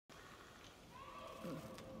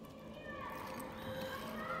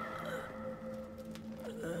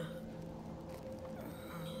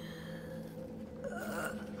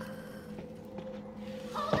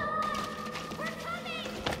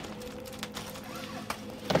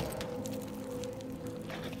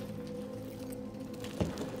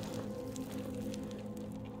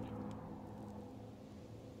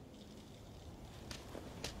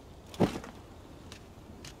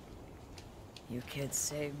You kids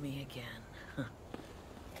saved me again.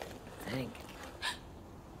 Thank you.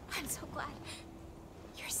 I'm so glad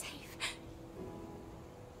you're safe.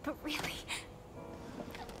 But really,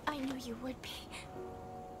 I knew you would be.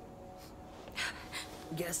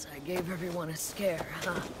 Guess I gave everyone a scare,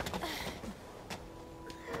 huh?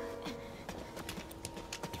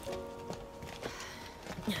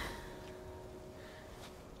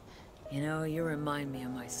 You know, you remind me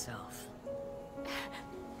of myself.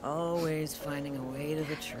 Always finding a way to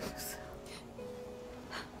the truth.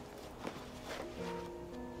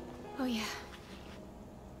 Oh, yeah.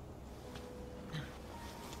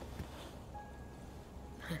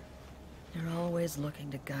 You're always looking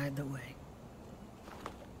to guide the way.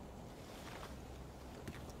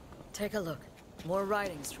 Take a look. More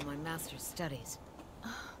writings from my master's studies.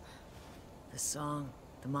 The song,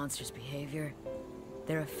 the monster's behavior,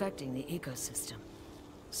 they're affecting the ecosystem.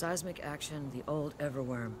 Seismic action, the old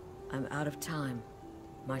Everworm. I'm out of time.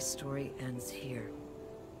 My story ends here.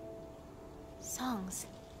 Songs,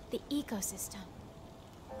 the ecosystem,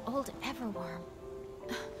 old Everworm.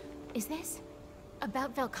 Is this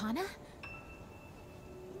about Velkhana?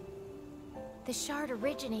 The shard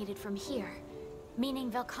originated from here, meaning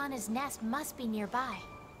Velkhana's nest must be nearby.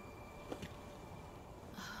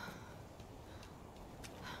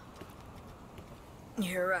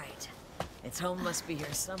 You're right. Its home must be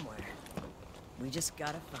here somewhere. We just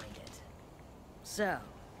gotta find it. So,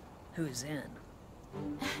 who's in?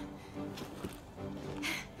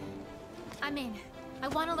 I'm in. I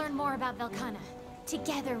want to learn more about Velkhana.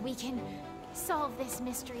 Together we can solve this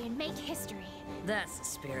mystery and make history. That's the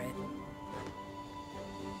spirit.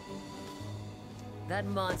 That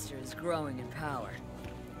monster is growing in power.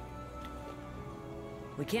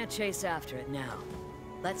 We can't chase after it now.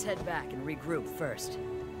 Let's head back and regroup first.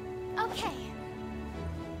 Okay.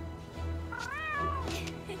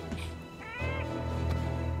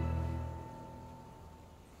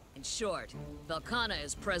 In short, Velkhana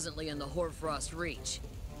is presently in the Hoarfrost Reach.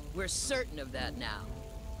 We're certain of that now.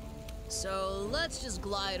 So let's just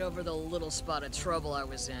glide over the little spot of trouble I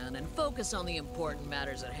was in and focus on the important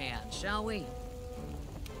matters at hand, shall we?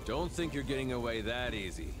 Don't think you're getting away that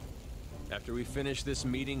easy. After we finish this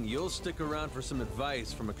meeting, you'll stick around for some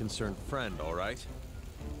advice from a concerned friend, all right?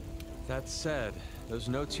 That said, those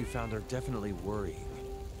notes you found are definitely worrying.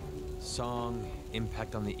 Song,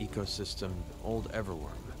 impact on the ecosystem, old Everworm.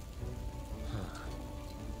 Huh.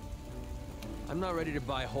 I'm not ready to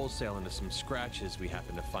buy wholesale into some scratches we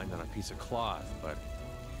happen to find on a piece of cloth, but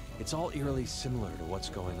it's all eerily similar to what's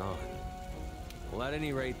going on. Well, at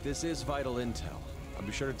any rate, this is vital intel. I'll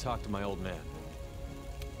be sure to talk to my old man.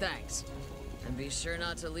 Thanks. And be sure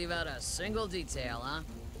not to leave out a single detail, huh?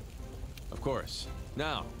 Of course.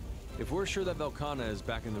 Now, if we're sure that Velkhana is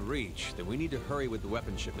back in the Reach, then we need to hurry with the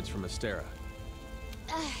weapon shipments from Astera.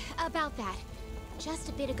 About that. Just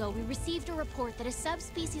a bit ago, we received a report that a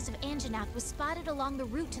subspecies of Anjanath was spotted along the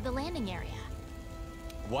route to the landing area.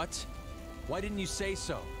 What? Why didn't you say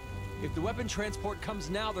so? If the weapon transport comes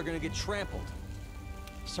now, they're gonna get trampled.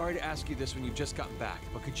 Sorry to ask you this when you've just gotten back,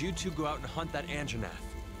 but could you two go out and hunt that Anjanath?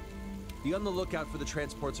 Be on the lookout for the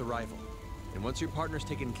transport's arrival. And once your partner's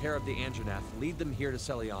taken care of the Anjanath, lead them here to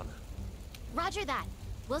Celiana. Roger that.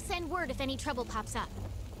 We'll send word if any trouble pops up.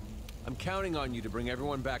 I'm counting on you to bring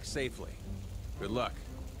everyone back safely. Good luck.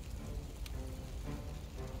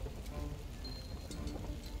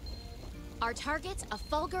 Our target's a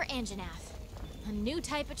Fulgur Anjanath. A new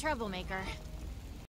type of troublemaker.